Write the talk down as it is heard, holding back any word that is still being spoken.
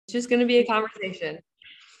just going to be a conversation.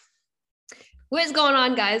 What is going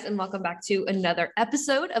on, guys? And welcome back to another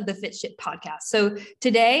episode of the Fit Shit podcast. So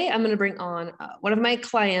today I'm going to bring on one of my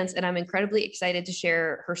clients, and I'm incredibly excited to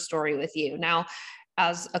share her story with you. Now,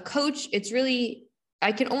 as a coach,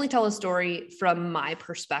 I can only tell a story from my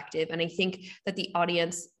perspective. And I think that the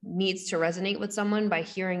audience needs to resonate with someone by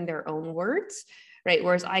hearing their own words, right?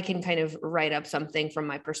 Whereas I can kind of write up something from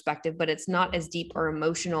my perspective, but it's not as deep or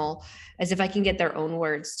emotional as if I can get their own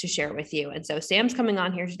words to share with you. And so Sam's coming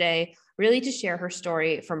on here today really to share her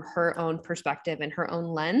story from her own perspective and her own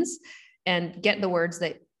lens and get the words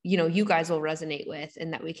that, you guys will resonate with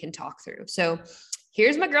and that we can talk through. So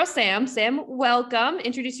here's my girl, Sam. Sam, welcome.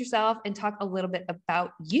 Introduce yourself and talk a little bit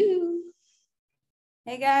about you.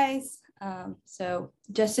 Hey guys. So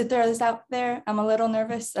just to throw this out there, I'm a little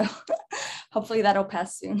nervous, so hopefully that'll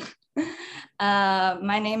pass soon.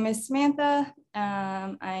 My name is Samantha.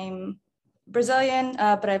 I'm Brazilian,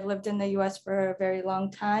 but I've lived in the US for a very long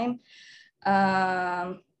time.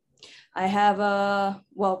 I have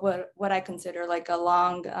what I consider like a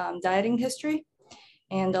long dieting history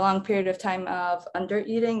and a long period of time of under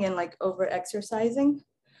eating and like over exercising.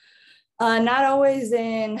 Not always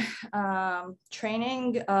in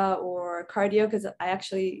training or cardio, because I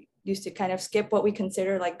actually used to kind of skip what we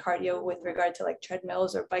consider like cardio with regard to like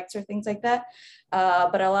treadmills or bikes or things like that.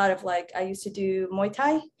 But a lot of I used to do Muay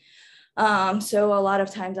Thai. So a lot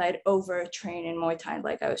of times I'd overtrain in Muay Thai.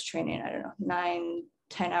 Like I was training, 9-10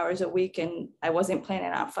 hours a week, and I wasn't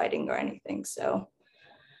planning on fighting or anything. So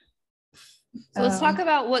let's talk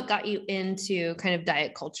about what got you into kind of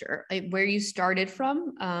diet culture, where you started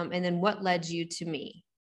from, and then what led you to me.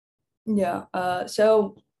 Yeah.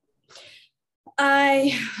 So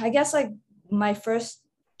I guess like my first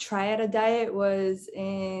try at a diet was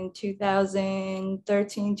in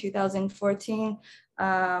 2013, 2014.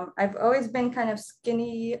 I've always been kind of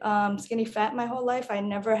skinny fat my whole life. I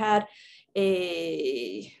never had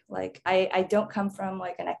I don't come from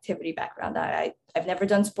like an activity background. I've never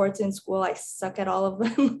done sports in school. I suck at all of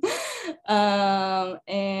them.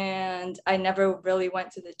 And I never really went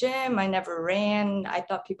to the gym. I never ran. I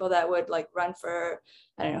thought people that would like run for,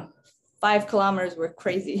 5 kilometers were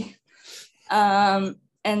crazy. And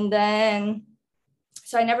then,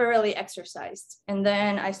 so I never really exercised. And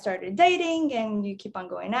then I started dating, and you keep on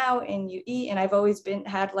going out and you eat. And I've always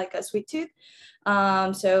had like a sweet tooth.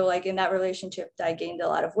 So like in that relationship, I gained a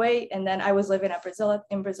lot of weight. And then I was living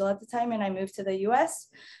in Brazil at the time, and I moved to the US.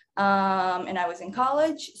 And I was in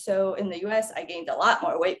college. So in the US, I gained a lot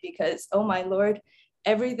more weight because, oh my Lord,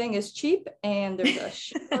 everything is cheap and there's a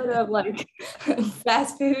shitload of like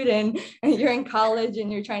fast food, and you're in college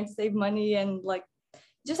and you're trying to save money and like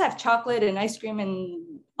just have chocolate and ice cream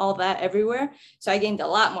and all that everywhere. So I gained a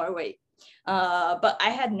lot more weight. But I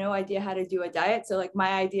had no idea how to do a diet. So like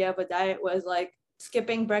my idea of a diet was like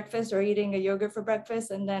skipping breakfast or eating a yogurt for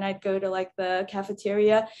breakfast. And then I'd go to like the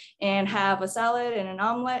cafeteria and have a salad and an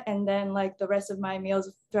omelet. And then like the rest of my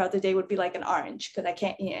meals throughout the day would be like an orange, because I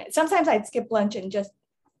can't eat it. Sometimes I'd skip lunch and just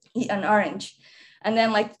eat an orange. And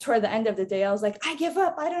then like toward the end of the day, I was like, I give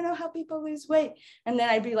up. I don't know how people lose weight. And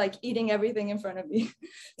then I'd be like eating everything in front of me.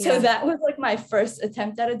 So that was like my first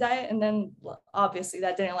attempt at a diet. And then obviously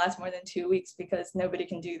that didn't last more than 2 weeks, because nobody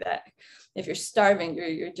can do that. If you're starving,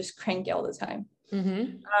 you're just cranky all the time.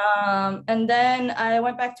 Mm-hmm. And then I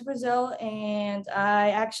went back to Brazil, and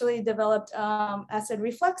I actually developed acid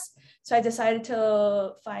reflux. So I decided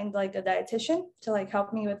to find like a dietitian to like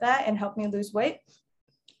help me with that and help me lose weight.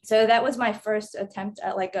 So that was my first attempt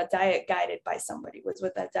at like a diet guided by somebody, was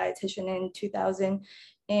with that dietitian in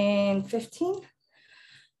 2015.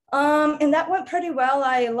 And that went pretty well.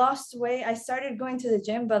 I lost weight. I started going to the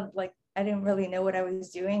gym, but like I didn't really know what I was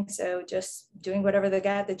doing. So just doing whatever the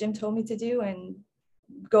guy at the gym told me to do and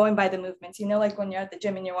going by the movements, like when you're at the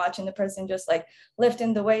gym and you're watching the person just like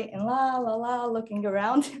lifting the weight and la, la, la, looking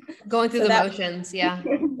around. Going through the motions. Yeah.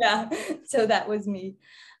 Yeah. So that was me.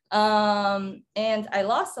 And I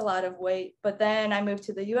lost a lot of weight, but then I moved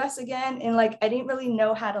to the US again. And like, I didn't really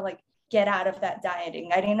know how to like get out of that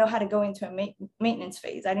dieting. I didn't know how to go into a maintenance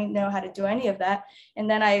phase. I didn't know how to do any of that. And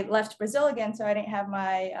then I left Brazil again. So I didn't have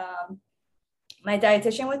my, my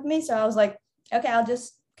dietitian with me. So I was like, okay, I'll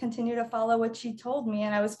just continue to follow what she told me.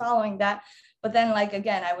 And I was following that. But then like,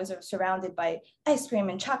 again, I was surrounded by ice cream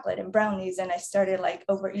and chocolate and brownies, and I started like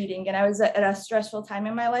overeating. And I was at a stressful time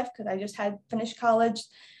in my life because I just had finished college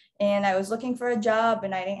and I was looking for a job,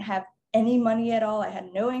 and I didn't have any money at all. I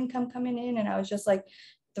had no income coming in, and I was just like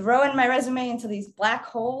throwing my resume into these black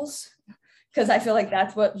holes, because I feel like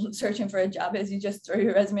that's what searching for a job is. You just throw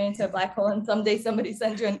your resume into a black hole, and someday somebody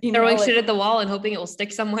sends you an email. Throwing shit at the wall and hoping it will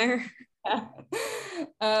stick somewhere.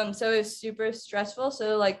 So it was super stressful.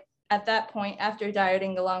 So like at that point, after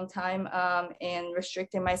dieting a long time and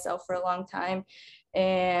restricting myself for a long time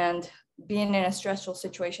and being in a stressful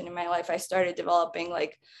situation in my life, I started developing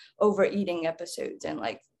like overeating episodes and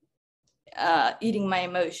like eating my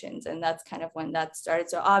emotions. And that's kind of when that started.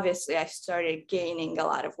 So obviously I started gaining a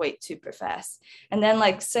lot of weight super fast. And then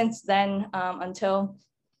like since then, until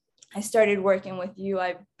I started working with you,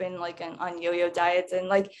 I've been like on yo-yo diets, and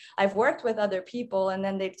like I've worked with other people, and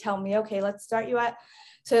then they tell me, okay, let's start you at,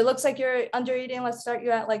 so it looks like you're under eating. Let's start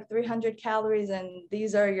you at like 300 calories. And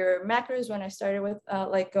these are your macros when I started with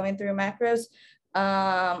like going through macros.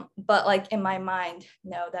 But like in my mind,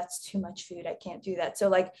 no, that's too much food. I can't do that. So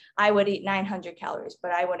like I would eat 900 calories,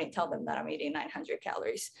 but I wouldn't tell them that I'm eating 900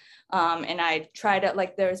 calories. And I tried it.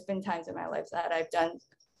 Like there's been times in my life that I've done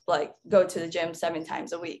like go to the gym 7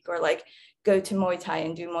 times a week, or like go to Muay Thai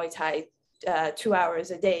and do Muay Thai 2 hours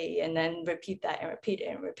a day, and then repeat that and repeat it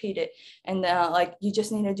and repeat it. And like you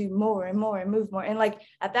just need to do more and more and move more. And like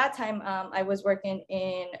at that time, I was working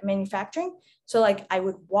in manufacturing, so like I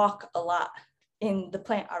would walk a lot in the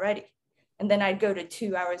plant already. And then I'd go to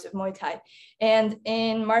 2 hours of Muay Thai. And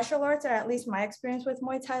in martial arts, or at least my experience with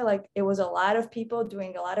Muay Thai, like it was a lot of people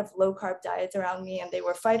doing a lot of low carb diets around me, and they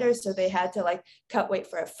were fighters. So they had to like cut weight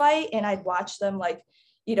for a fight. And I'd watch them like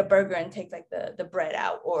eat a burger and take like the bread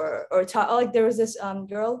out, or talk. Like there was this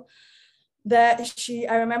girl that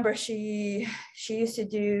I remember she used to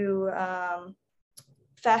do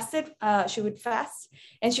fasted. She would fast,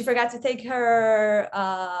 and she forgot to take her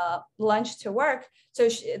lunch to work. So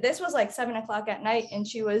this was like 7 o'clock at night, and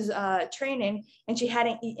she was training, and she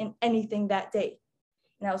hadn't eaten anything that day.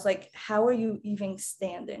 And I was like, how are you even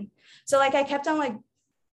standing? So like I kept on like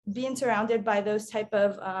being surrounded by those type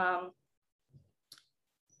of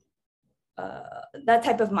that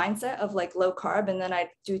type of mindset of like low carb. And then I'd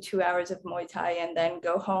do 2 hours of Muay Thai and then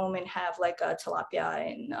go home and have like a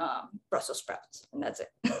tilapia and Brussels sprouts, and that's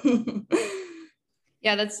it.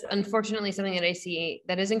 Yeah, that's unfortunately something that I see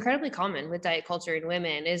that is incredibly common with diet culture in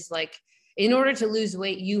women, is like, in order to lose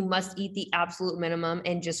weight, you must eat the absolute minimum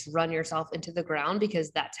and just run yourself into the ground, because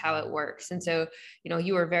that's how it works. And so,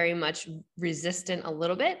 you were very much resistant a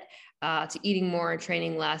little bit to eating more,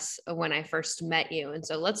 training less when I first met you. And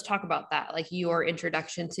so let's talk about that, like your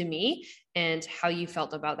introduction to me and how you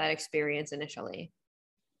felt about that experience initially.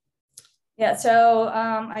 Yeah, so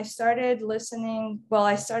I started listening. Well,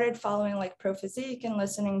 I started following like Pro Physique and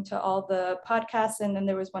listening to all the podcasts. And then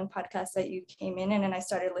there was one podcast that you came in, and I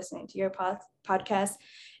started listening to your podcast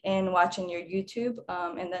and watching your YouTube.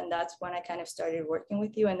 And then that's when I kind of started working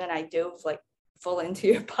with you. And then I dove like full into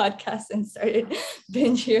your podcast and started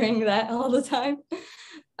binge hearing that all the time.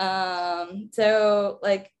 So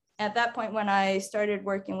like at that point when I started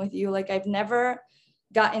working with you, like I've never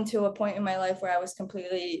got into a point in my life where I was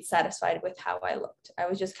completely satisfied with how I looked. I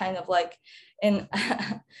was just kind of like, and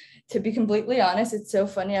to be completely honest, it's so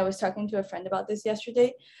funny. I was talking to a friend about this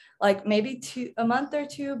yesterday, like maybe a month or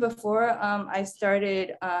two before I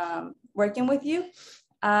started working with you.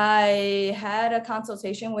 I had a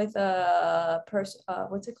consultation with a person,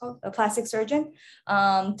 what's it called? A plastic surgeon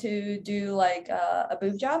to do like a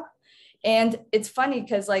boob job. And it's funny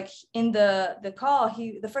because like in the call,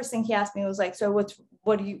 the first thing he asked me was like, so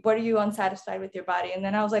what are you unsatisfied with your body? And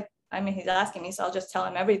then I was like, I mean, he's asking me, so I'll just tell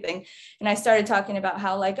him everything. And I started talking about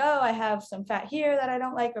how like, oh, I have some fat here that I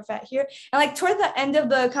don't like, or fat here. And like toward the end of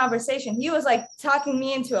the conversation, he was like talking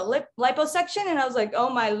me into a liposuction. And I was like, oh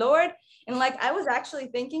my Lord. And like, I was actually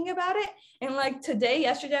thinking about it. And like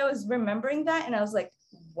yesterday, I was remembering that. And I was like,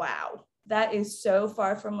 wow, that is so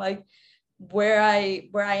far from like where I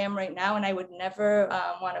am right now. And I would never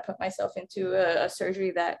want to put myself into a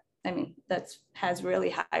surgery that, I mean, has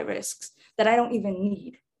really high risks that I don't even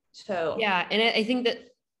need. So yeah, and I think that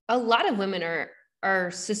a lot of women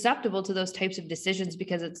are susceptible to those types of decisions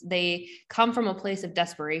because they come from a place of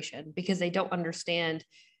desperation, because they don't understand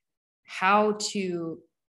how to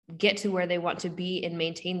get to where they want to be and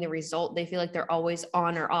maintain the result. They feel like they're always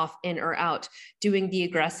on or off, in or out, doing the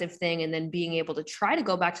aggressive thing, and then being able to try to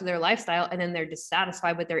go back to their lifestyle. And then they're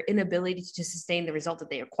dissatisfied with their inability to sustain the result that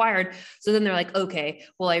they acquired. So then they're like, okay,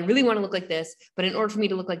 well, I really want to look like this, but in order for me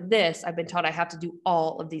to look like this, I've been taught I have to do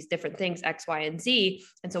all of these different things, X, Y, and Z.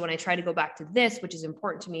 And so when I try to go back to this, which is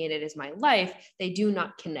important to me and it is my life, they do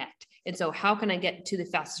not connect. And so how can I get to the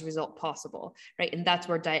fastest result possible, right? And that's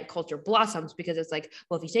where diet culture blossoms, because it's like,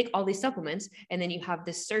 well, if you take all these supplements and then you have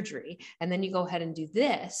this surgery and then you go ahead and do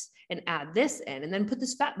this and add this in and then put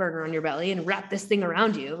this fat burner on your belly and wrap this thing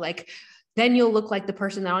around you, like then you'll look like the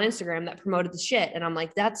person that on Instagram that promoted the shit. And I'm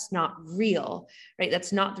like, that's not real, right?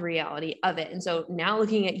 That's not the reality of it. And so now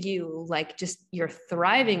looking at you, like just you're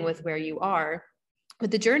thriving with where you are,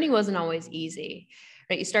 but the journey wasn't always easy,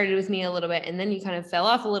 right? You started with me a little bit and then you kind of fell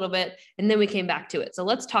off a little bit and then we came back to it. So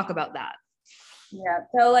let's talk about that. Yeah.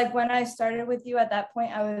 So like when I started with you at that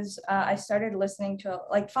point, I started listening to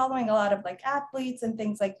like following a lot of like athletes and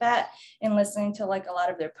things like that and listening to like a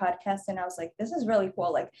lot of their podcasts. And I was like, this is really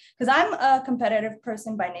cool. Like, cause I'm a competitive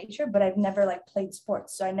person by nature, but I've never like played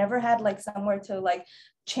sports. So I never had like somewhere to like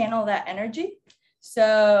channel that energy.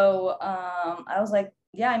 So I was like,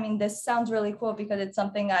 yeah, I mean, this sounds really cool because it's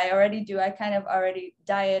something I already do. I kind of already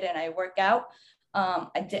diet and I work out.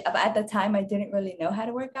 I did at the time I didn't really know how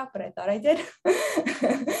to work out, but I thought I did.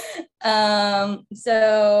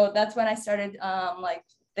 So that's when I started like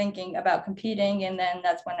thinking about competing, and then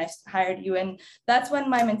that's when I hired you, and that's when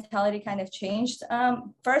my mentality kind of changed.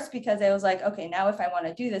 First because I was like, okay, now if I want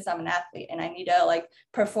to do this, I'm an athlete and I need to like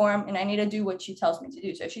perform and I need to do what she tells me to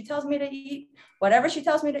do. So if she tells me to eat whatever she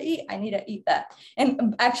tells me to eat, I need to eat that.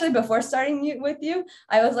 And actually before starting with you,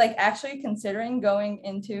 I was like actually considering going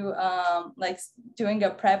into like doing a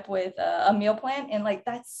prep with a meal plan, and like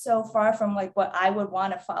that's so far from like what I would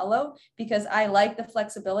want to follow because I like the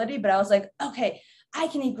flexibility, but I was like, okay, I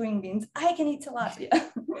can eat green beans, I can eat tilapia.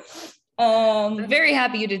 I'm very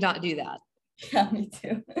happy you did not do that. Yeah, me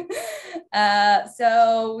too.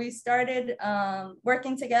 So we started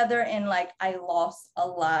working together, and like I lost a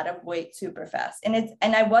lot of weight super fast, and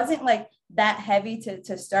I wasn't like that heavy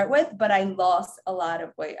to start with, but I lost a lot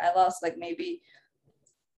of weight. I lost like maybe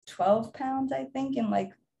 12 pounds, I think, in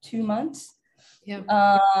like 2 months. Yeah.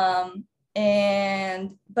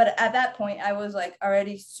 But at that point I was like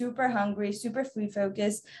already super hungry, super food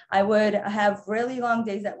focused. I would have really long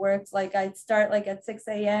days at work. Like I'd start like at 6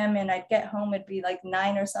 a.m. and I'd get home, it'd be like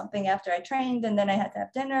 9 or something after I trained, and then I had to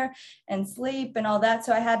have dinner and sleep and all that.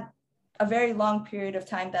 So I had a very long period of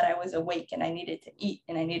time that I was awake and I needed to eat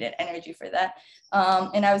and I needed energy for that.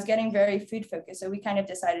 And I was getting very food focused. So we kind of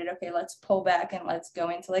decided, okay, let's pull back and let's go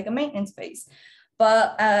into like a maintenance phase.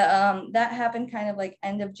 But that happened kind of like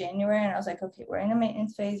end of January, and I was like, okay, we're in a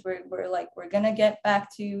maintenance phase. We're gonna get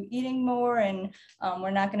back to eating more, and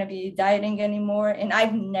we're not gonna be dieting anymore. And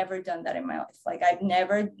I've never done that in my life. Like I've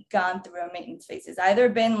never gone through a maintenance phase. It's either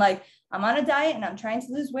been like I'm on a diet and I'm trying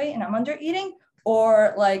to lose weight and I'm under eating,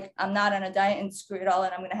 or like I'm not on a diet and screw it all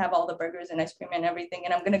and I'm gonna have all the burgers and ice cream and everything,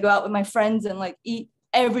 and I'm gonna go out with my friends and like eat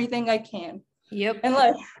everything I can. Yep. And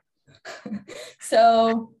like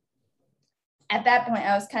so at that point,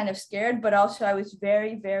 I was kind of scared, but also I was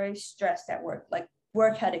very, very stressed at work. Like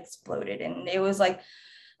work had exploded, and it was like,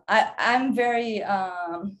 I'm very,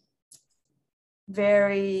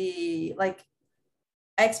 very like,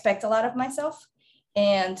 I expect a lot of myself,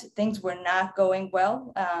 and things were not going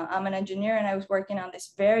well. I'm an engineer, and I was working on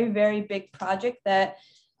this very, very big project that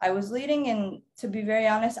I was leading. And to be very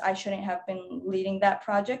honest, I shouldn't have been leading that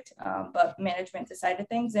project, but management decided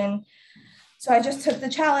things. And so I just took the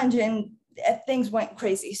challenge, and things went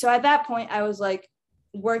crazy. So at that point I was like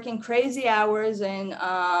working crazy hours and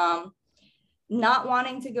not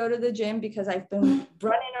wanting to go to the gym because I've been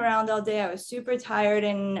running around all day. I was super tired,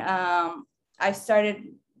 and I started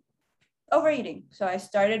overeating. So I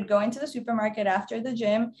started going to the supermarket after the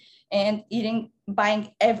gym and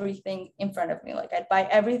buying everything in front of me. Like I'd buy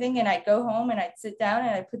everything and I'd go home and I'd sit down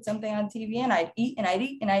and I'd put something on TV and I'd eat and I'd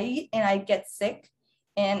eat and I'd eat and I'd get sick.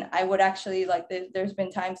 And I would actually like, there's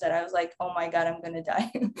been times that I was like, oh my God, I'm going to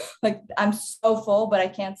die. Like I'm so full, but I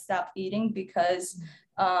can't stop eating because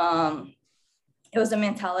it was a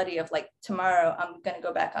mentality of like, tomorrow I'm going to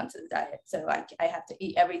go back onto the diet. So I have to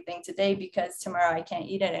eat everything today because tomorrow I can't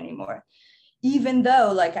eat it anymore. Even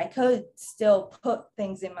though like I could still put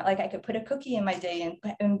things in like I could put a cookie in my day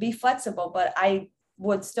and be flexible, but I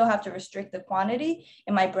would still have to restrict the quantity.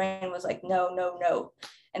 And my brain was like, no, no, no.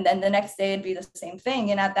 And then the next day it'd be the same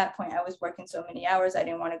thing. And at that point I was working so many hours, I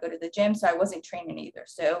didn't want to go to the gym. So I wasn't training either.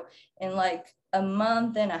 So in like a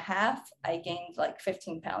month and a half, I gained like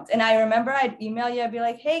 15 pounds. And I remember I'd email you, I'd be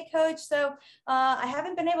like, hey coach, so I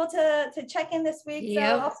haven't been able to check in this week. So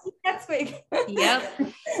I'll see you next week.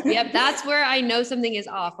 Yep. That's where I know something is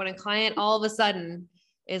off, when a client all of a sudden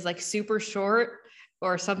is like super short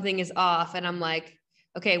or something is off. And I'm like,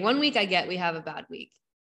 okay, 1 week I get, we have a bad week.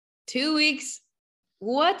 2 weeks,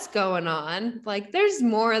 what's going on? Like there's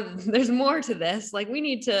more to this. Like we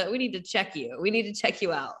need to check you. We need to check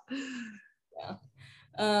you out.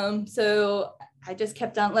 Yeah. So I just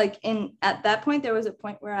kept on like, at that point, there was a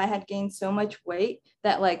point where I had gained so much weight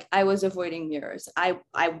that like I was avoiding mirrors. I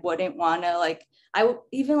wouldn't want to like,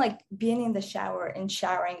 even like being in the shower and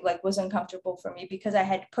showering like was uncomfortable for me because I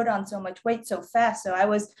had put on so much weight so fast. So I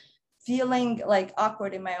was feeling like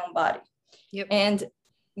awkward in my own body. Yep. And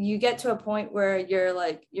you get to a point where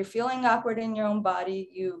you're feeling awkward in your own body.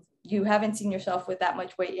 You haven't seen yourself with that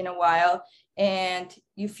much weight in a while, and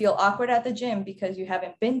you feel awkward at the gym because you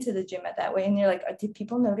haven't been to the gym at that way. And you're like, did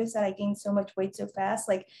people notice that I gained so much weight so fast?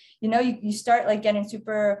 Like, you start like getting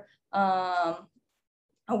super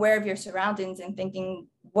aware of your surroundings and thinking,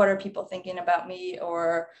 what are people thinking about me,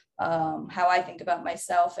 or how I think about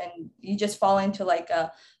myself. And you just fall into like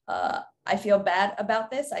I feel bad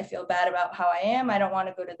about this. I feel bad about how I am. I don't want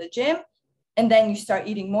to go to the gym. And then you start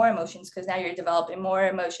eating more emotions because now you're developing more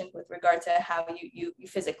emotions with regard to how you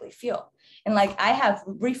physically feel. And like I have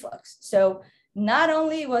reflux. So not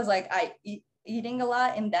only was like eating a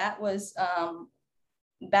lot, and that was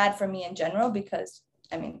bad for me in general, because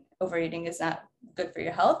I mean, overeating is not good for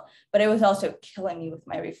your health, but it was also killing me with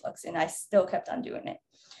my reflux, and I still kept on doing it.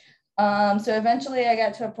 So eventually I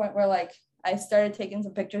got to a point where like I started taking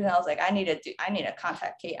some pictures, and I was like, I need to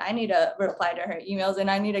contact Kate. I need to reply to her emails, and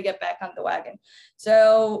I need to get back on the wagon.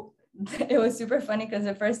 So it was super funny because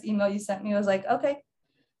the first email you sent me was like, okay,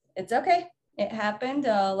 it's okay. It happened.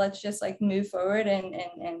 Let's just like move forward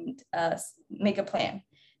and make a plan.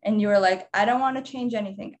 And you were like, I don't want to change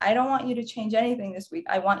anything. I don't want you to change anything this week.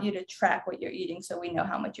 I want you to track what you're eating so we know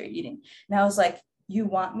how much you're eating. And I was like, you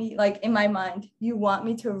want me, like in my mind, you want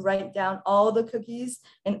me to write down all the cookies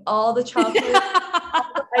and all the chocolate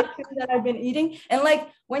all the ice cream that I've been eating? And like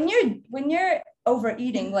when you're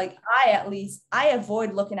overeating, like I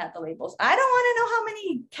avoid looking at the labels. I don't want to know how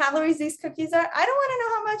many calories these cookies are. I don't want to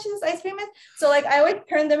know how much this ice cream is. So like I would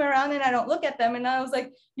turn them around and I don't look at them. And I was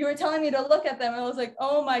like, you were telling me to look at them. And I was like,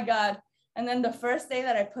 oh my God. And then the first day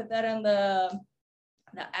that I put that on the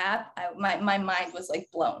app, my mind was like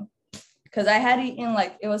blown, because I had eaten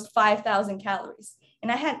like, it was 5,000 calories.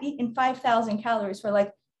 And I had eaten 5,000 calories for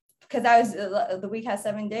like, because the week has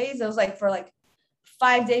 7 days. It was like for like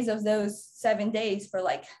 5 days of those 7 days for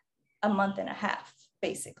like a month and a half,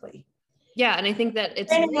 basically. Yeah. And I think that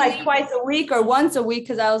it's really like twice a week or once a week,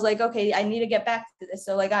 because I was like, okay, I need to get back to this.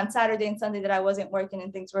 So like on Saturday and Sunday that I wasn't working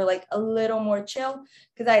and things were like a little more chill,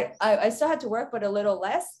 because I still had to work, but a little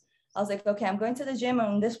less. I was like, okay, I'm going to the gym,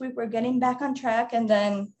 and this week we're getting back on track. And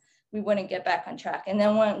then we wouldn't get back on track. And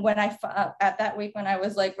then when I at that week when I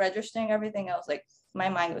was like registering everything, I was like, my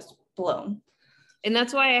mind was blown. And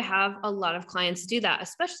that's why I have a lot of clients do that,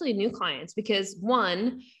 especially new clients, because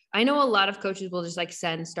one, I know a lot of coaches will just like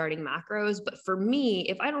send starting macros, but for me,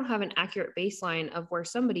 if I don't have an accurate baseline of where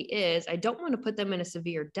somebody is, I don't want to put them in a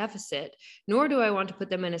severe deficit, nor do I want to put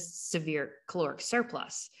them in a severe caloric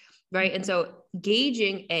surplus. Right. And so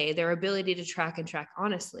gauging A, their ability to track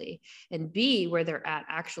honestly, and B, where they're at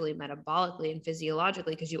actually metabolically and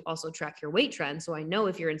physiologically, because you also track your weight trend. So I know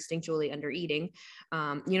if you're instinctually under eating,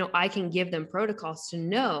 I can give them protocols to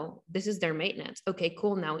know this is their maintenance. Okay,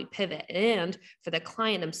 cool. Now we pivot. And for the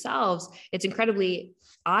client themselves, it's incredibly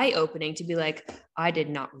eye-opening to be like, I did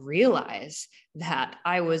not realize that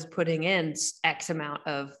I was putting in X amount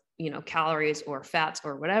of calories or fats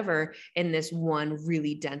or whatever in this one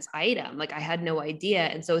really dense item. Like I had no idea.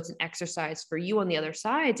 And so it's an exercise for you on the other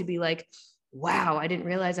side to be like, wow, I didn't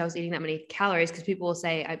realize I was eating that many calories, because people will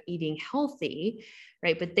say I'm eating healthy,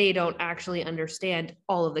 right? But they don't actually understand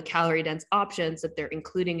all of the calorie dense options that they're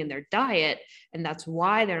including in their diet. And that's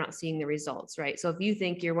why they're not seeing the results, right? So if you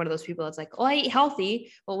think you're one of those people that's like, oh, I eat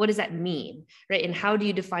healthy, well, what does that mean, right? And how do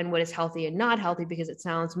you define what is healthy and not healthy? Because it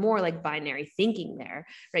sounds more like binary thinking there,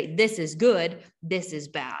 right? This is good, this is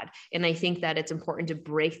bad. And I think that it's important to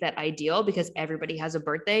break that ideal, because everybody has a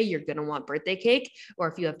birthday. You're going to want birthday cake. Or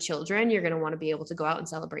if you have children, you're going to want to be able to go out and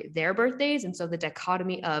celebrate their birthdays. And so the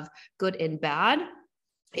dichotomy of good and bad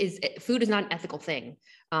is food is not an ethical thing.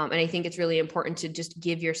 And I think it's really important to just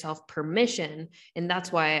give yourself permission. And that's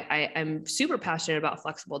why I'm super passionate about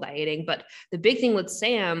flexible dieting. But the big thing with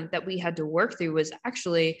Sam that we had to work through was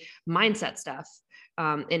actually mindset stuff,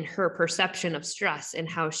 and her perception of stress and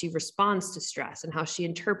how she responds to stress and how she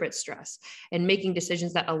interprets stress, and making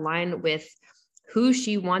decisions that align with who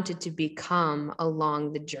she wanted to become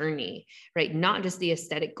along the journey, right? Not just the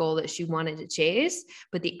aesthetic goal that she wanted to chase,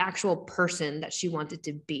 but the actual person that she wanted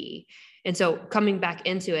to be. And so coming back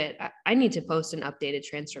into it, I need to post an updated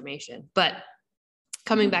transformation, but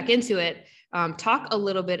coming back into it, talk a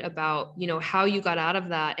little bit about, how you got out of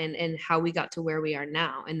that and how we got to where we are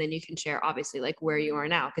now. And then you can share obviously like where you are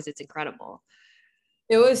now, because it's incredible.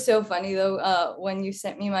 It was so funny though, when you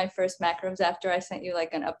sent me my first macros after I sent you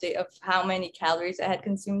like an update of how many calories I had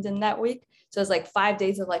consumed in that week. So it was like 5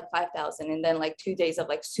 days of like 5,000, and then like 2 days of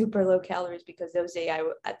like super low calories because those days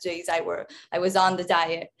I was on the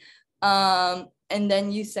diet. And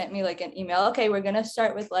then you sent me like an email. Okay, we're gonna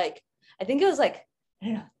start with like, I think it was like, I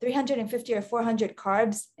don't know, 350 or 400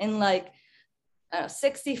 carbs and like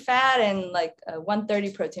 60 fat and like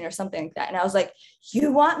 130 protein or something like that. And I was like,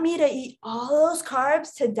 you want me to eat all those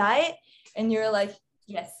carbs to diet? And you're like,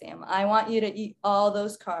 yes, Sam, I want you to eat all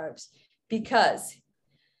those carbs because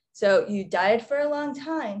so you dieted for a long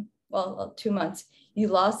time, well, 2 months, you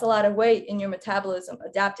lost a lot of weight and your metabolism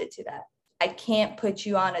adapted to that. I can't put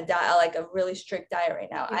you on a diet, like a really strict diet right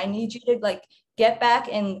now. I need you to like get back,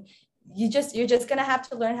 and you're just going to have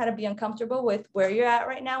to learn how to be uncomfortable with where you're at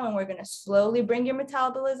right now. And we're going to slowly bring your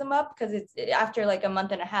metabolism up because it's after like a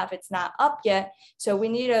month and a half, it's not up yet. So we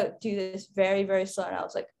need to do this very, very slow. And I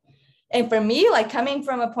was like, and for me, like coming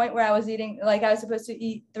from a point where I was eating, like I was supposed to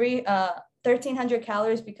eat 1,300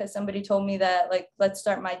 calories because somebody told me that like, let's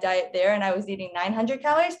start my diet there. And I was eating 900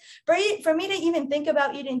 calories. For me to even think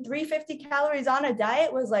about eating 350 calories on a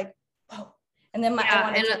diet was like, whoa. And then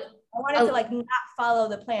I wanted to like not follow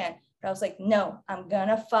the plan. But I was like, no, I'm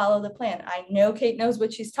gonna follow the plan. I know Kate knows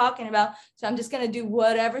what she's talking about. So I'm just gonna do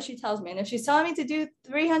whatever she tells me. And if she's telling me to do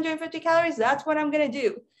 350 calories, that's what I'm gonna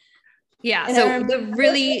do. Yeah. And so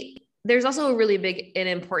there's also a really big and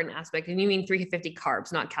important aspect, and you mean 350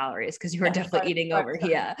 carbs, not calories, because you are definitely eating over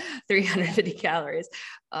 350 calories.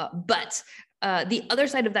 But the other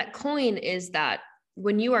side of that coin is that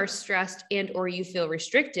when you are stressed and or you feel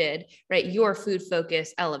restricted, right, your food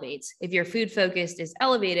focus elevates. If your food focus is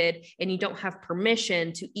elevated and you don't have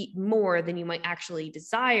permission to eat more than you might actually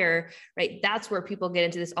desire, right, that's where people get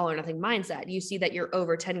into this all or nothing mindset. You see that you're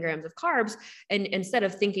over 10 grams of carbs, and instead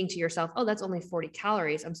of thinking to yourself, oh, that's only 40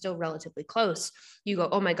 calories, I'm still relatively close, you go,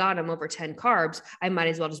 oh my God, I'm over 10 carbs. I might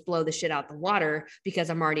as well just blow the shit out the water because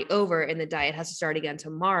I'm already over and the diet has to start again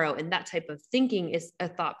tomorrow. And that type of thinking is a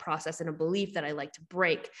thought process and a belief that I like to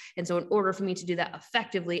break. And so in order for me to do that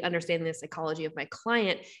effectively, understanding the psychology of my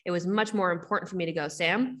client, it was much more important for me to go,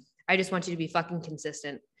 Sam, I just want you to be fucking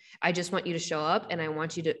consistent. I just want you to show up, and I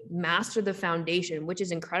want you to master the foundation, which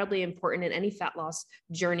is incredibly important in any fat loss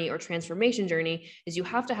journey or transformation journey, is you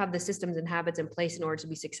have to have the systems and habits in place in order to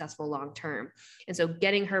be successful long-term. And so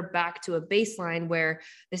getting her back to a baseline where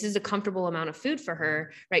this is a comfortable amount of food for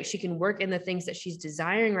her, right? She can work in the things that she's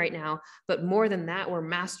desiring right now, but more than that, we're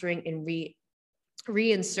mastering and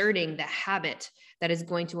reinserting the habit that is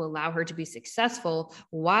going to allow her to be successful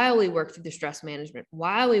while we work through the stress management,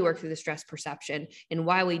 while we work through the stress perception, and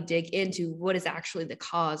while we dig into what is actually the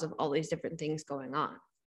cause of all these different things going on.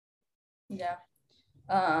 Yeah.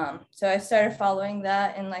 So I started following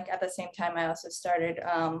that. And like, at the same time, I also started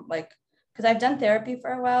because I've done therapy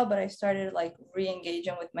for a while, but I started like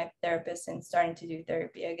re-engaging with my therapist and starting to do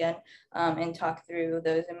therapy again, and talk through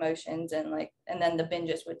those emotions, and then the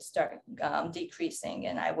binges would start decreasing.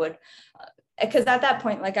 And I would, because at that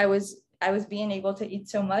point, like I was being able to eat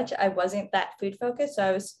so much, I wasn't that food focused. So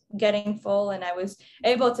I was getting full, and I was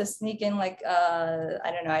able to sneak in like, I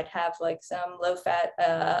don't know, I'd have like some low fat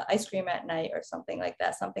ice cream at night or something like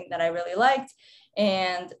that, something that I really liked.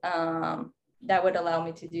 And that would allow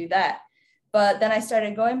me to do that. But then I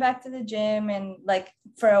started going back to the gym, and like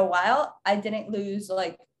for a while, I didn't lose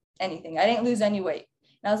like anything. I didn't lose any weight.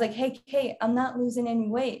 And I was like, hey, Kate, I'm not losing any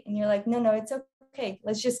weight. And you're like, no, it's okay.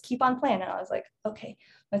 Let's just keep on playing. And I was like, okay,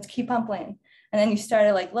 let's keep on playing. And then you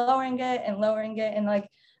started like lowering it. And like,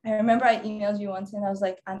 I remember I emailed you once and I was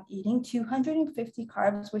like, I'm eating 250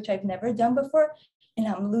 carbs, which I've never done before. And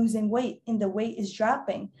I'm losing weight, and the weight is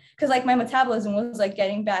dropping because like my metabolism was like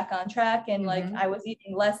getting back on track, and like I was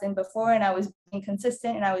eating less than before, and I was being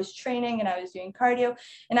consistent, and I was training, and I was doing cardio,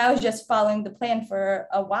 and I was just following the plan for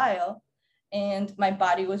a while, and my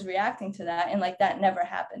body was reacting to that. And like that never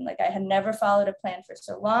happened. Like I had never followed a plan for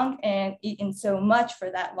so long and eaten so much for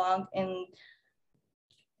that long and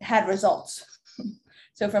had results.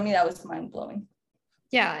 So for me, that was mind blowing.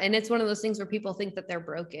 Yeah. And it's one of those things where people think that they're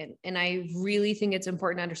broken. And I really think it's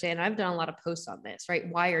important to understand. I've done a lot of posts on this, right?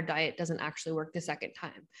 Why your diet doesn't actually work the second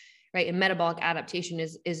time, right? And metabolic adaptation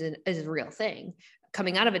is a real thing.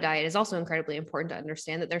 Coming out of a diet is also incredibly important to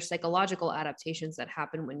understand that there's psychological adaptations that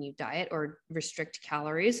happen when you diet or restrict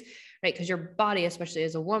calories, right? Because your body, especially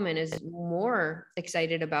as a woman, is more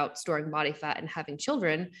excited about storing body fat and having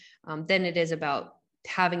children than it is about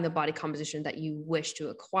having the body composition that you wish to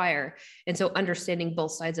acquire. And so understanding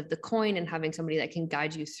both sides of the coin and having somebody that can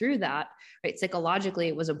guide you through that, right? Psychologically,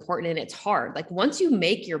 it was important, and it's hard. Like once you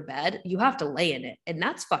make your bed, you have to lay in it, and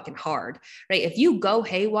that's fucking hard, right? If you go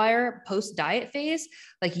haywire post diet phase,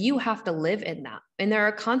 like you have to live in that, and there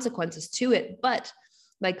are consequences to it. But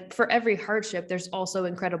like for every hardship, there's also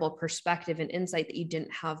incredible perspective and insight that you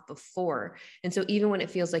didn't have before. And so even when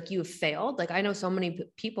it feels like you have failed, like I know so many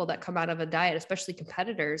people that come out of a diet, especially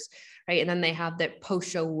competitors, right? And then they have that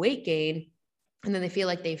post-show weight gain, and then they feel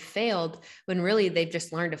like they've failed when really they've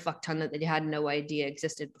just learned a fuck ton that they had no idea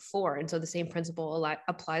existed before. And so the same principle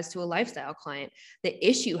applies to a lifestyle client. The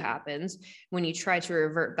issue happens when you try to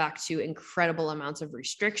revert back to incredible amounts of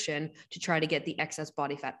restriction to try to get the excess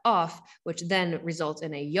body fat off, which then results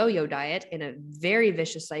in a yo-yo diet, in a very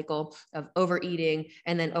vicious cycle of overeating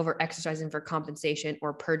and then over exercising for compensation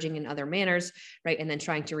or purging in other manners, right? And then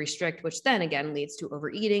trying to restrict, which then again leads to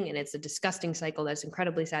overeating. And it's a disgusting cycle that's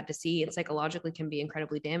incredibly sad to see, and psychologically can be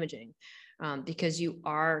incredibly damaging, because you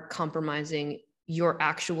are compromising your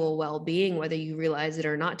actual well-being, whether you realize it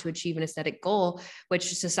or not, to achieve an aesthetic goal,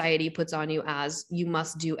 which society puts on you as you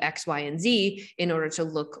must do X, Y, and Z in order to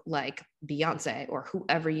look like Beyonce or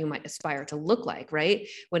whoever you might aspire to look like, right?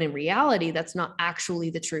 When in reality, that's not actually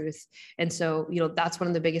the truth. And so, that's one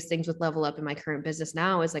of the biggest things with Level Up in my current business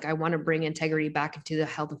now is like, I want to bring integrity back into the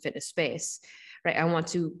health and fitness space. Right. I want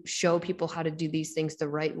to show people how to do these things the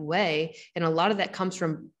right way. And a lot of that comes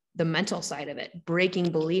from the mental side of it,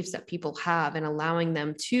 breaking beliefs that people have and allowing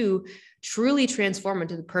them to truly transform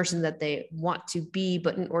into the person that they want to be.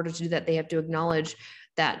 But in order to do that, they have to acknowledge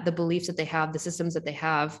that the beliefs that they have, the systems that they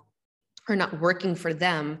have, are not working for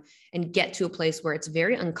them, and get to a place where it's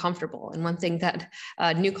very uncomfortable. And one thing that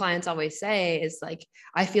new clients always say is like,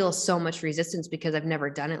 I feel so much resistance because I've never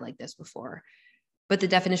done it like this before. But the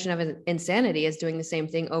definition of insanity is doing the same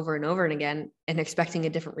thing over and over and again and expecting a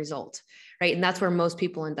different result, right? And that's where most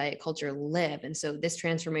people in diet culture live. And so this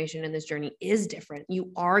transformation and this journey is different.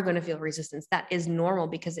 You are going to feel resistance. That is normal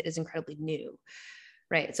because it is incredibly new,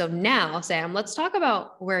 right? So now, Sam, let's talk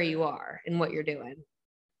about where you are and what you're doing.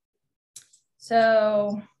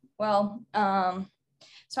 So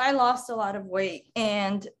I lost a lot of weight,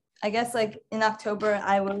 and I guess like in October,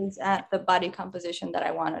 I was at the body composition that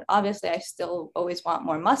I wanted. Obviously, I still always want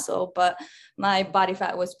more muscle, but my body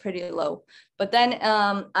fat was pretty low. But then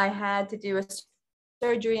I had to do a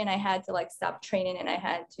surgery, and I had to like stop training, and I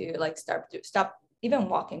had to like stop even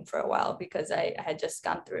walking for a while because I had just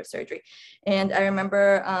gone through a surgery. And I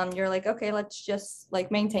remember you're like, okay, let's just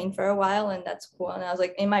like maintain for a while, and that's cool. And I was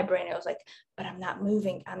like, in my brain, I was like, but I'm not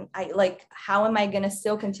moving. How am I going to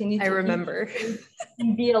still continue to remember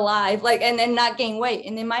and be alive? Like, and then not gain weight.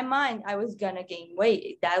 And in my mind, I was going to gain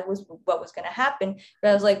weight. That was what was going to happen.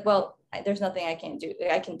 But I was like, well, there's nothing I can't do.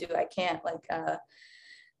 I can't like,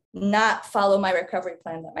 not follow my recovery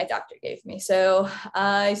plan that my doctor gave me. So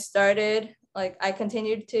I started, like, I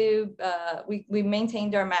continued to, we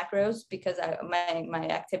maintained our macros because my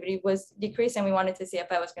activity was decreased, and we wanted to see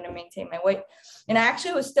if I was going to maintain my weight. And I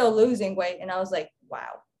actually was still losing weight. And I was like,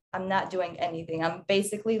 wow, I'm not doing anything. I'm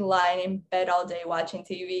basically lying in bed all day watching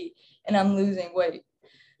TV, and I'm losing weight.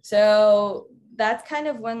 So that's kind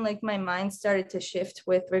of when like my mind started to shift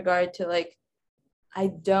with regard to like, I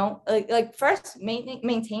don't like first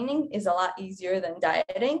maintaining is a lot easier than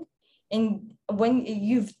dieting. And when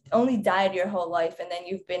you've only dieted your whole life, and then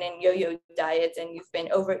you've been in yo-yo diets, and you've been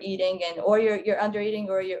overeating, or you're undereating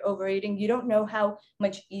or you're overeating, you don't know how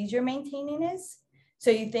much easier maintaining is. So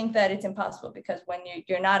you think that it's impossible because when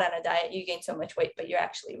you're not on a diet, you gain so much weight, but you're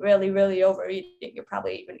actually really, really overeating. You're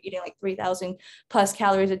probably even eating like 3,000 plus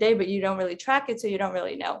calories a day, but you don't really track it, so you don't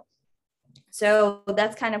really know. So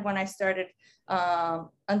that's kind of when I started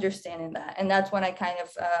understanding that. And that's when I kind of,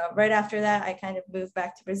 right after that, I kind of moved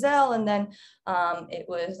back to Brazil. And then it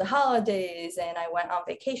was the holidays, and I went on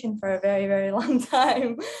vacation for a very, very long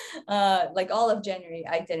time. Like all of January,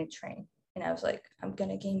 I didn't train. And I was like, I'm going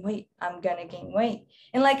to gain weight. I'm going to gain weight.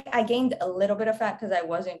 And like, I gained a little bit of fat because I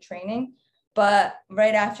wasn't training. But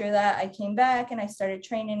right after that, I came back and I started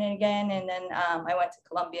training again. And then I went to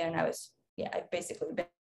Colombia, and I've basically been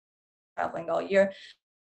traveling all year.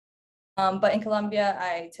 But in Colombia,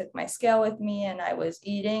 I took my scale with me, and I was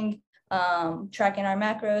eating, tracking our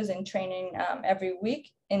macros, and training every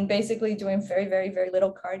week, and basically doing very, very, very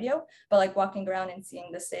little cardio, but like walking around and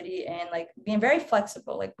seeing the city, and like being very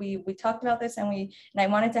flexible. Like we talked about this, and I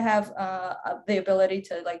wanted to have the ability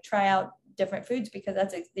to like try out different foods, because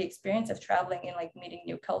that's the experience of traveling and like meeting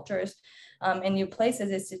new cultures and new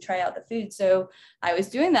places, is to try out the food. So I was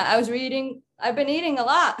doing that. I've been eating a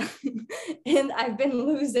lot and I've been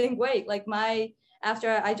losing weight. Like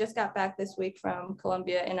after I just got back this week from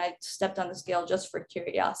Colombia, and I stepped on the scale just for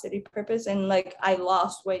curiosity purpose. And like, I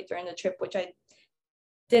lost weight during the trip, which I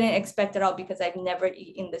didn't expect at all, because I've never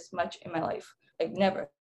eaten this much in my life. Like, never.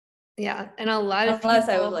 Yeah. And a lot of Unless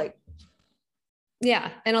people, I was like,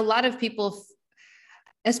 yeah. And a lot of people,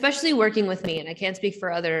 especially working with me, and I can't speak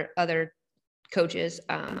for other coaches,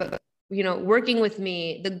 but you know, working with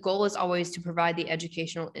me, the goal is always to provide the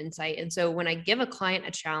educational insight. And so when I give a client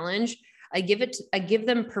a challenge, I give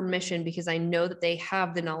them permission, because I know that they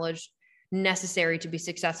have the knowledge necessary to be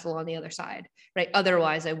successful on the other side, right?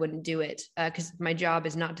 Otherwise I wouldn't do it, because my job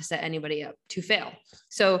is not to set anybody up to fail.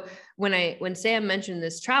 So when Sam mentioned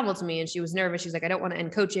this travel to me, and she was nervous, she's like, I don't want to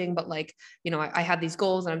end coaching, but like, you know, I have these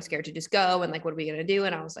goals and I'm scared to just go. And like, what are we going to do?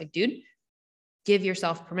 And I was like, dude, give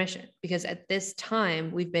yourself permission, because at this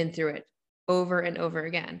time we've been through it over and over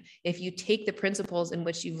again. If you take the principles in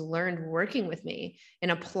which you've learned working with me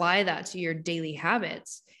and apply that to your daily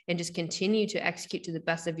habits and just continue to execute to the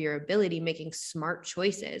best of your ability, making smart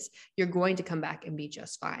choices, you're going to come back and be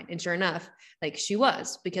just fine. And sure enough, like she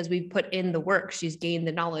was, because we put in the work, she's gained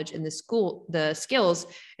the knowledge and the skills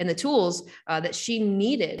and the tools that she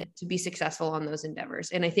needed to be successful on those endeavors.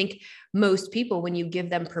 And I think most people, when you give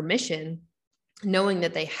them permission, knowing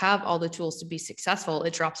that they have all the tools to be successful,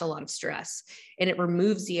 it drops a lot of stress, and it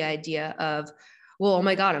removes the idea of, well, oh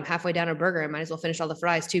my God, I'm halfway down a burger. I might as well finish all the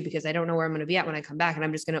fries too, because I don't know where I'm going to be at when I come back. And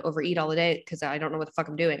I'm just going to overeat all the day because I don't know what the fuck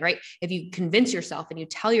I'm doing. Right. If you convince yourself and you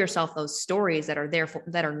tell yourself those stories that are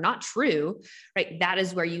that are not true, right, that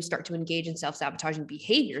is where you start to engage in self-sabotaging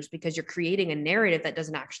behaviors, because you're creating a narrative that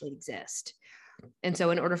doesn't actually exist. And so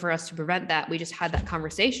in order for us to prevent that, we just had that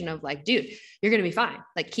conversation of like, dude, you're going to be fine.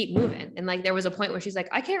 Like, keep moving. And like, there was a point where she's like,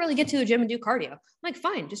 I can't really get to the gym and do cardio. I'm like,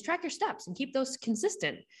 fine, just track your steps and keep those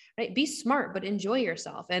consistent, right? Be smart, but enjoy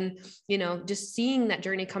yourself. And, you know, just seeing that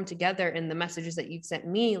journey come together and the messages that you've sent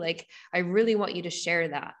me, like, I really want you to share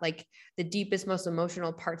that, like the deepest, most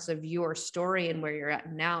emotional parts of your story and where you're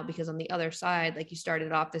at now, because on the other side, like, you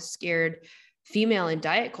started off this scared female in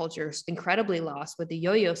diet culture, incredibly lost with the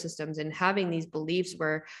yo-yo systems and having these beliefs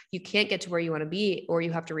where you can't get to where you want to be, or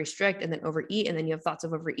you have to restrict and then overeat, and then you have thoughts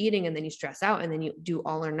of overeating, and then you stress out, and then you do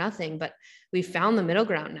all or nothing. But we found the middle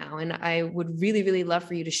ground now, and I would really, really love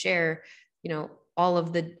for you to share, you know, all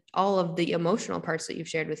of the emotional parts that you've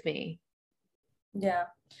shared with me. Yeah.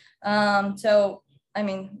 So I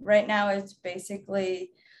mean, right now it's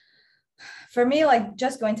basically, for me, like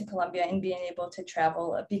just going to Colombia and being able to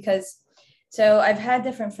travel, because so I've had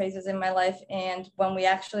different phases in my life. And when we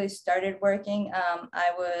actually started working, I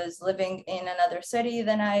was living in another city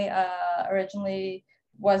than I originally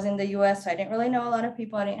was in the US. So I didn't really know a lot of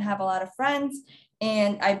people. I didn't have a lot of friends.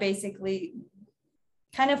 And I basically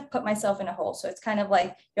kind of put myself in a hole. So it's kind of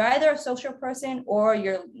like, you're either a social person or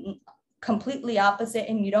you're completely opposite,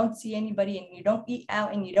 and you don't see anybody, and you don't eat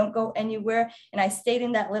out, and you don't go anywhere. And I stayed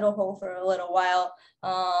in that little hole for a little while,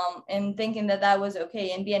 and thinking that that was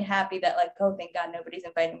okay, and being happy that like, oh, thank God nobody's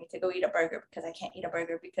inviting me to go eat a burger, because I can't eat a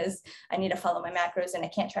burger because I need to follow my macros, and I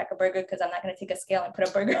can't track a burger because I'm not going to take a scale and put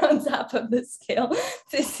a burger on top of the scale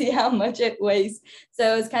to see how much it weighs.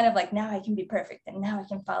 So it's kind of like, now I can be perfect, and now I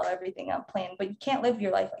can follow everything I'm planned. But you can't live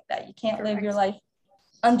your life like that. You can't live your life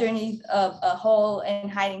underneath a hole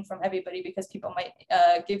and hiding from everybody, because people might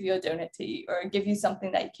give you a donut to eat, or give you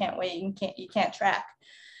something that you can't weigh and you can't track.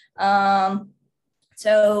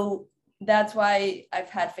 So that's why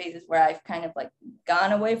I've had phases where I've kind of like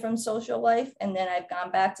gone away from social life, and then I've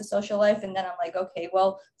gone back to social life. And then I'm like, okay,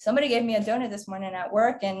 well, somebody gave me a donut this morning at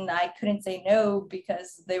work, and I couldn't say no,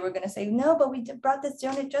 because they were going to say, no, but we brought this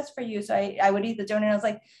donut just for you. So I would eat the donut. I was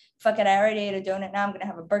like, fuck it, I already ate a donut. Now I'm going to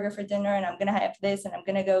have a burger for dinner, and I'm going to have this, and I'm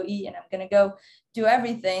going to go eat, and I'm going to go do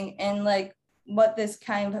everything. And like, what this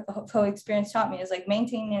kind of whole experience taught me is like,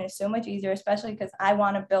 maintaining is so much easier, especially because I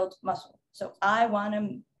want to build muscle. So I want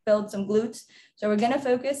to build some glutes. So we're going to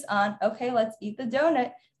focus on, okay, let's eat the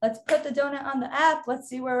donut. Let's put the donut on the app. Let's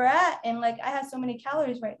see where we're at. And like, I have so many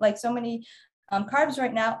calories, right? Like so many carbs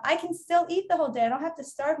right now. I can still eat the whole day. I don't have to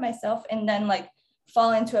starve myself and then like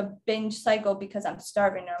fall into a binge cycle because I'm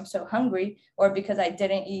starving or I'm so hungry, or because I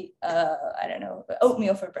didn't eat, I don't know,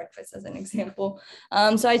 oatmeal for breakfast as an example.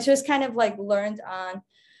 So I just kind of like learned on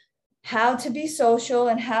how to be social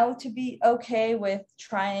and how to be okay with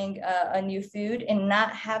trying a new food and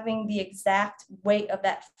not having the exact weight of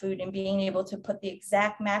that food, and being able to put the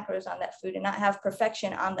exact macros on that food and not have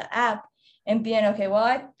perfection on the app, and being okay, well,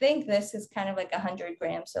 I think this is kind of like 100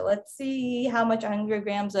 grams. So let's see how much 100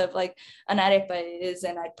 grams of like an arepa is.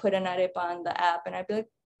 And I'd put an arepa on the app and I'd be like,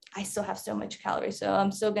 I still have so much calories. So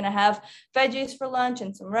I'm still going to have veggies for lunch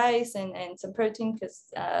and some rice and some protein, because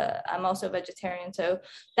I'm also a vegetarian. So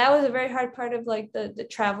that was a very hard part of like the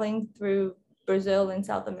traveling through Brazil and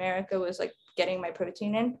South America, was like getting my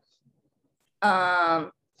protein in.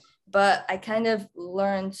 But I kind of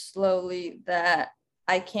learned slowly that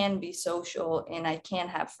I can be social and I can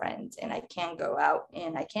have friends and I can go out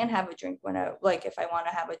and I can have a drink when if I want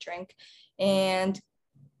to have a drink, and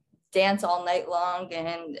dance all night long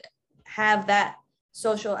and have that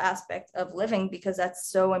social aspect of living, because that's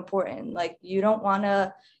so important. Like, you don't want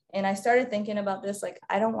to, and I started thinking about this, like,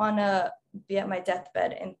 I don't want to be at my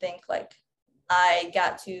deathbed and think like I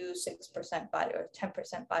got to 6% body or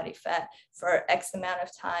 10% body fat for X amount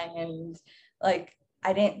of time. And like,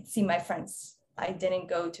 I didn't see my friends. I didn't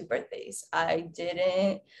go to birthdays. I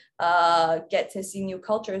didn't get to see new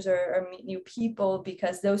cultures or meet new people,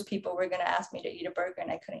 because those people were going to ask me to eat a burger and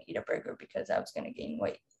I couldn't eat a burger because I was going to gain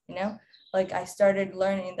weight, you know? Like, I started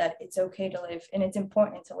learning that it's okay to live, and it's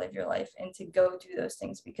important to live your life and to go do those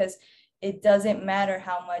things, because it doesn't matter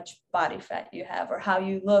how much body fat you have or how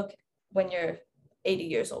you look when you're 80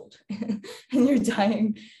 years old and you're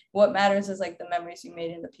dying. What matters is like the memories you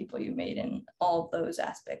made and the people you made and all those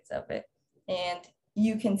aspects of it. And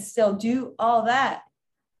you can still do all that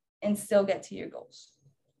and still get to your goals.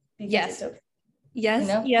 Yes. It's okay. Yes, you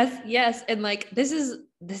know? Yes. And like, this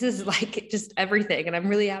is like just everything. And I'm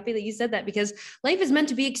really happy that you said that, because life is meant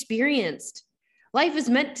to be experienced. Life is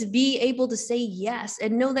meant to be able to say yes.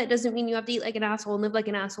 And no, that doesn't mean you have to eat like an asshole and live like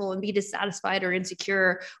an asshole and be dissatisfied or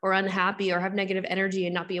insecure or unhappy or have negative energy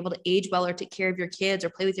and not be able to age well or take care of your kids or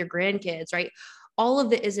play with your grandkids, right? All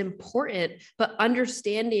of it is important, but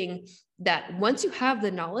understanding that once you have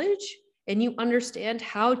the knowledge and you understand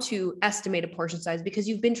how to estimate a portion size, because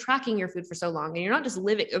you've been tracking your food for so long and you're not just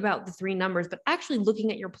living about the 3 numbers, but actually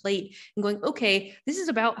looking at your plate and going, okay, this is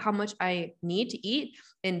about how much I need to eat.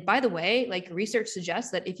 And by the way, like, research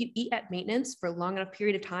suggests that if you eat at maintenance for a long enough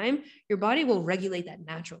period of time, your body will regulate that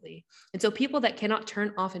naturally. And so people that cannot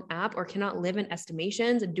turn off an app or cannot live in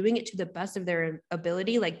estimations and doing it to the best of their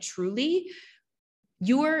ability, like truly,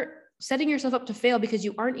 you're setting yourself up to fail, because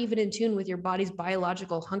you aren't even in tune with your body's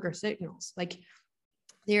biological hunger signals. Like,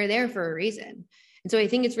 they're there for a reason. And so I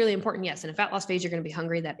think it's really important. Yes. In a fat loss phase, you're going to be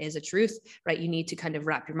hungry. That is a truth, right? You need to kind of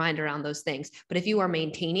wrap your mind around those things. But if you are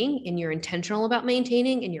maintaining and you're intentional about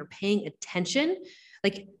maintaining and you're paying attention,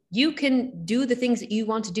 like, you can do the things that you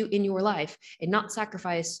want to do in your life and not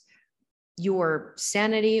sacrifice your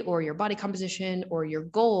sanity or your body composition or your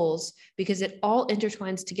goals, because it all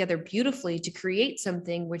intertwines together beautifully to create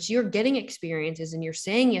something which you're getting experiences and you're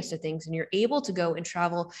saying yes to things and you're able to go and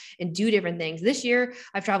travel and do different things. This year,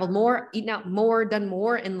 I've traveled more, eaten out more, done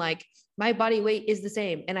more, and like, my body weight is the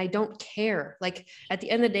same and I don't care. Like, at the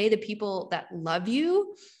end of the day, the people that love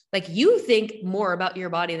you, like, you think more about your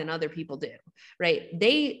body than other people do, right?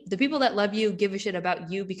 The people that love you give a shit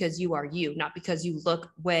about you because you are you, not because you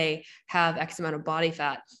look, weigh, have X amount of body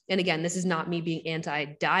fat. And again, this is not me being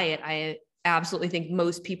anti-diet. I absolutely think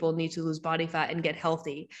most people need to lose body fat and get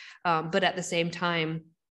healthy. But at the same time,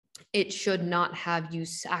 it should not have you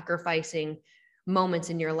sacrificing moments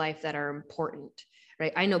in your life that are important,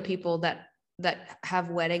 right? I know people that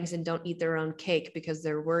have weddings and don't eat their own cake because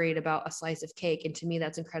they're worried about a slice of cake. And to me,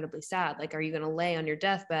 that's incredibly sad. Like, are you going to lay on your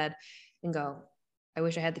deathbed and go, I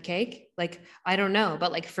wish I had the cake? Like, I don't know.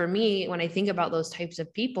 But like, for me, when I think about those types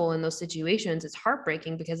of people in those situations, it's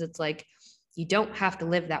heartbreaking, because it's like, you don't have to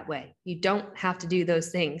live that way. You don't have to do those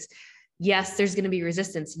things. Yes, there's going to be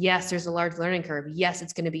resistance. Yes, there's a large learning curve. Yes,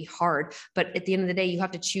 it's going to be hard. But at the end of the day, you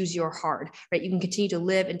have to choose your hard, right? You can continue to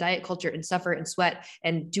live in diet culture and suffer and sweat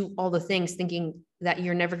and do all the things thinking that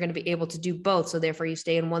you're never going to be able to do both. So therefore you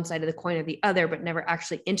stay on one side of the coin or the other, but never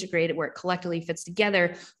actually integrate it where it collectively fits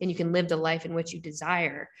together and you can live the life in which you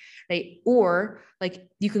desire, right? Or like,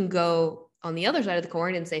 you can go on the other side of the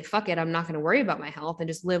coin and say, fuck it, I'm not going to worry about my health and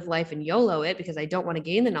just live life and YOLO it because I don't want to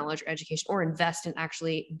gain the knowledge or education or invest in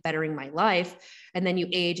actually bettering my life. And then you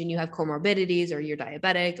age and you have comorbidities, or you're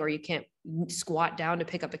diabetic, or you can't squat down to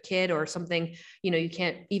pick up a kid or something, you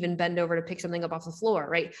can't even bend over to pick something up off the floor,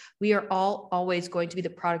 right? We are all always going to be the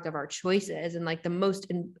product of our choices. And like, the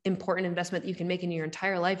most important investment that you can make in your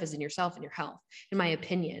entire life is in yourself and your health, in my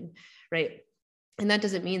opinion, right? And that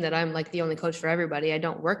doesn't mean that I'm like the only coach for everybody. I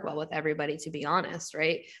don't work well with everybody, to be honest,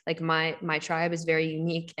 right? Like, my tribe is very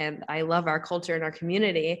unique and I love our culture and our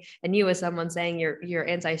community. And you, as someone saying you're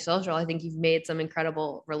antisocial, I think you've made some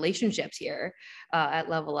incredible relationships here at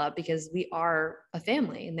Level Up, because we are a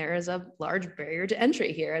family and there is a large barrier to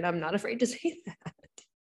entry here. And I'm not afraid to say that.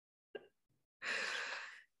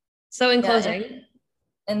 So in closing,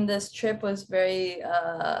 And this trip was very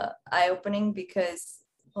eye-opening because,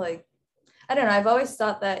 like, I don't know, I've always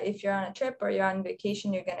thought that if you're on a trip or you're on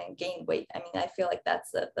vacation, you're going to gain weight. I mean, I feel like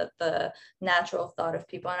that's the natural thought of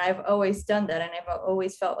people. And I've always done that. And I've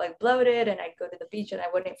always felt like bloated, and I'd go to the beach and I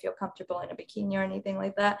wouldn't feel comfortable in a bikini or anything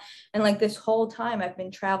like that. And like this whole time I've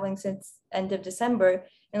been traveling since end of December.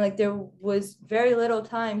 And like there was very little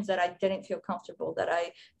times that I didn't feel comfortable, that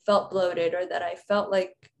I felt bloated, or that I felt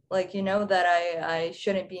like, you know, that I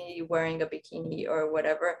shouldn't be wearing a bikini or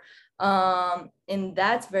whatever. And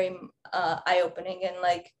that's very eye-opening. And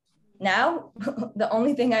like now the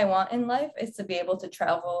only thing I want in life is to be able to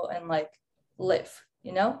travel and like live,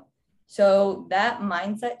 you know. So that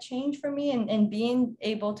mindset change for me, and being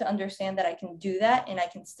able to understand that I can do that and I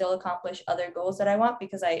can still accomplish other goals that I want,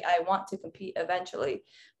 because I want to compete eventually.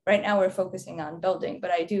 Right now we're focusing on building,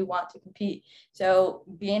 but I do want to compete. So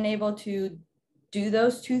being able to do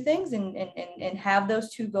those two things, and have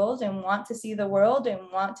those two goals, and want to see the world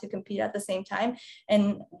and want to compete at the same time,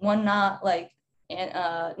 and one not like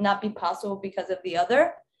not be possible because of the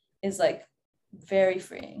other, is like very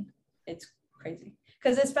freeing. It's crazy,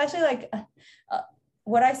 because especially like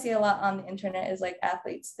what I see a lot on the internet is like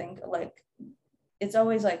athletes think like, it's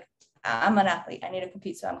always like, I'm an athlete, I need to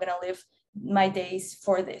compete, so I'm gonna live my days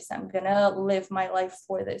for this, I'm gonna live my life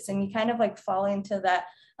for this. And you kind of like fall into that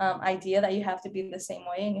idea that you have to be the same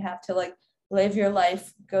way, and you have to like live your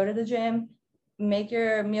life, go to the gym, make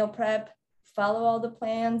your meal prep, follow all the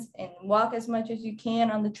plans, and walk as much as you can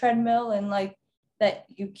on the treadmill, and like that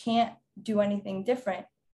you can't do anything different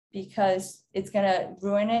because it's going to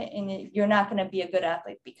ruin it, and you're not going to be a good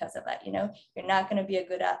athlete because of that. You know, you're not going to be a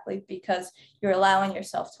good athlete because you're allowing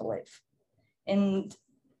yourself to live. And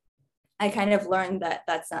I kind of learned that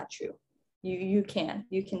that's not true. You can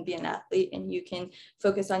be an athlete, and you can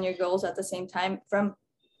focus on your goals at the same time from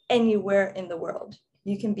anywhere in the world.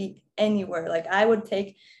 You can be anywhere. Like I would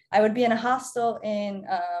be in a hostel in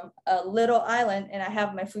a little island, and I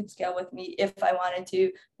have my food scale with me if I wanted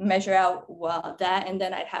to measure out that, and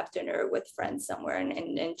then I'd have dinner with friends somewhere,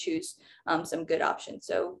 and choose some good options.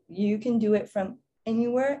 So you can do it from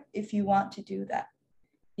anywhere if you want to do that.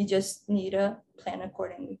 You just need to plan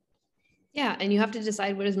accordingly. Yeah. And you have to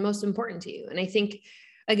decide what is most important to you. And I think,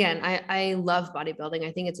 again, I love bodybuilding.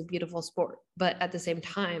 I think it's a beautiful sport, but at the same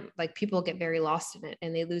time, like people get very lost in it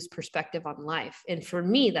and they lose perspective on life. And for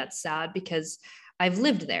me, that's sad because I've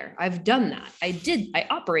lived there. I've done that. I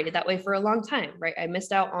operated that way for a long time, right? I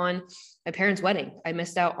missed out on my parents' wedding. I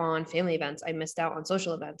missed out on family events. I missed out on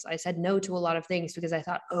social events. I said no to a lot of things because I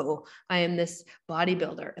thought, oh, I am this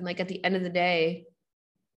bodybuilder. And like at the end of the day,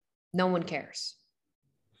 no one cares.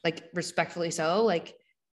 Like respectfully so, like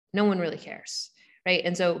no one really cares, right?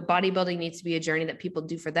 And so bodybuilding needs to be a journey that people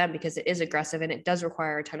do for them because it is aggressive and it does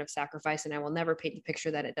require a ton of sacrifice. And I will never paint the picture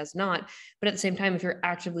that it does not. But at the same time, if you're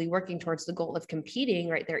actively working towards the goal of competing,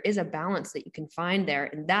 right, there is a balance that you can find there.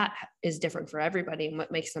 And that is different for everybody and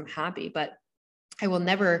what makes them happy. But I will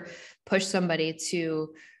never push somebody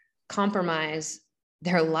to compromise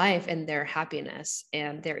their life and their happiness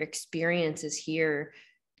and their experiences here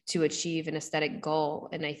to achieve an aesthetic goal.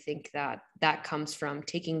 And I think that that comes from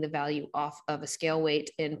taking the value off of a scale weight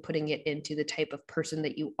and putting it into the type of person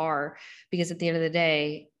that you are. Because at the end of the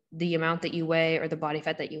day, the amount that you weigh or the body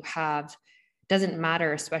fat that you have doesn't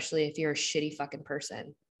matter, especially if you're a shitty fucking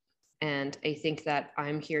person. And I think that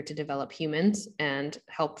I'm here to develop humans and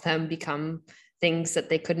help them become things that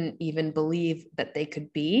they couldn't even believe that they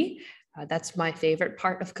could be. That's my favorite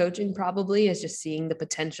part of coaching, probably, is just seeing the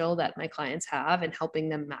potential that my clients have and helping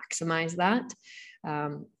them maximize that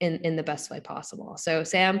in the best way possible. So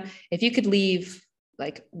Sam, if you could leave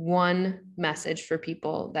like one message for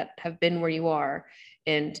people that have been where you are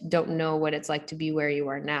and don't know what it's like to be where you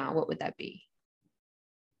are now, what would that be?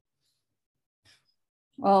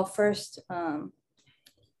 Well, first,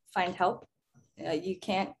 find help. You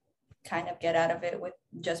can't kind of get out of it with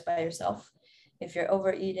just by yourself. If you're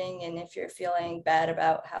overeating and if you're feeling bad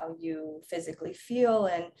about how you physically feel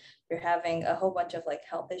and you're having a whole bunch of like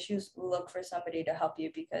health issues, look for somebody to help you,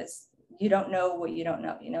 because you don't know what you don't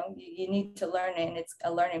know. You know, you need to learn, and it's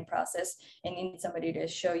a learning process, and you need somebody to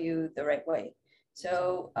show you the right way.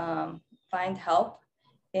 So find help,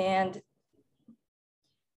 and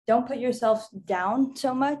don't put yourself down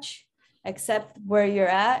so much. Accept where you're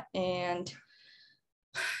at, and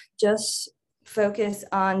just focus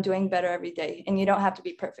on doing better every day. And you don't have to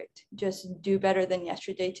be perfect. Just do better than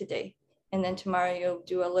yesterday today. And then tomorrow you'll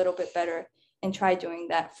do a little bit better, and try doing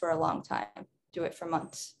that for a long time. Do it for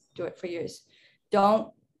months, do it for years.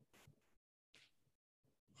 Don't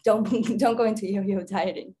go into yo-yo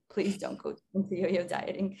dieting. Please don't go into yo-yo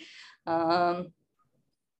dieting.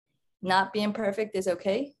 not being perfect is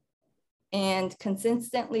okay. And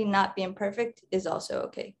consistently not being perfect is also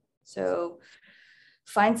okay. So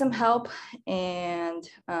find some help and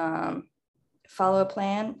follow a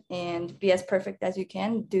plan and be as perfect as you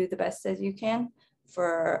can, do the best as you can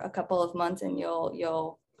for a couple of months, and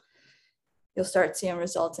you'll start seeing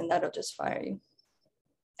results, and that'll just fire you.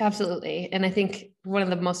 Absolutely. And I think one of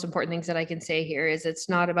the most important things that I can say here is it's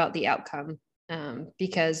not about the outcome,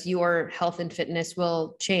 because your health and fitness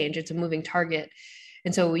will change. It's a moving target.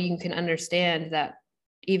 And so you can understand that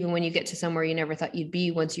even when you get to somewhere you never thought you'd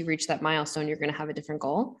be, once you reach that milestone, you're going to have a different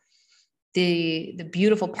goal. The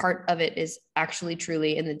beautiful part of it is actually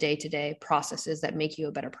truly in the day-to-day processes that make you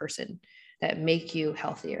a better person, that make you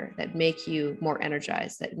healthier, that make you more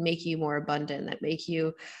energized, that make you more abundant, that make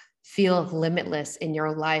you feel limitless in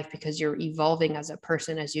your life, because you're evolving as a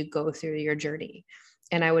person as you go through your journey.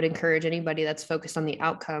 And I would encourage anybody that's focused on the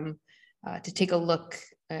outcome to take a look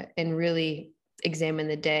and really examine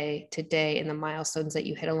the day to day and the milestones that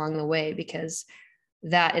you hit along the way, because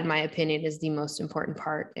that, in my opinion, is the most important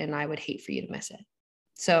part. And I would hate for you to miss it.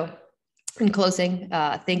 So in closing,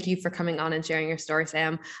 thank you for coming on and sharing your story,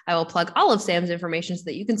 Sam. I will plug all of Sam's information so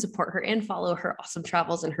that you can support her and follow her awesome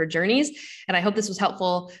travels and her journeys. And I hope this was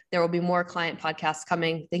helpful. There will be more client podcasts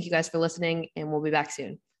coming. Thank you guys for listening, and we'll be back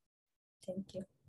soon. Thank you.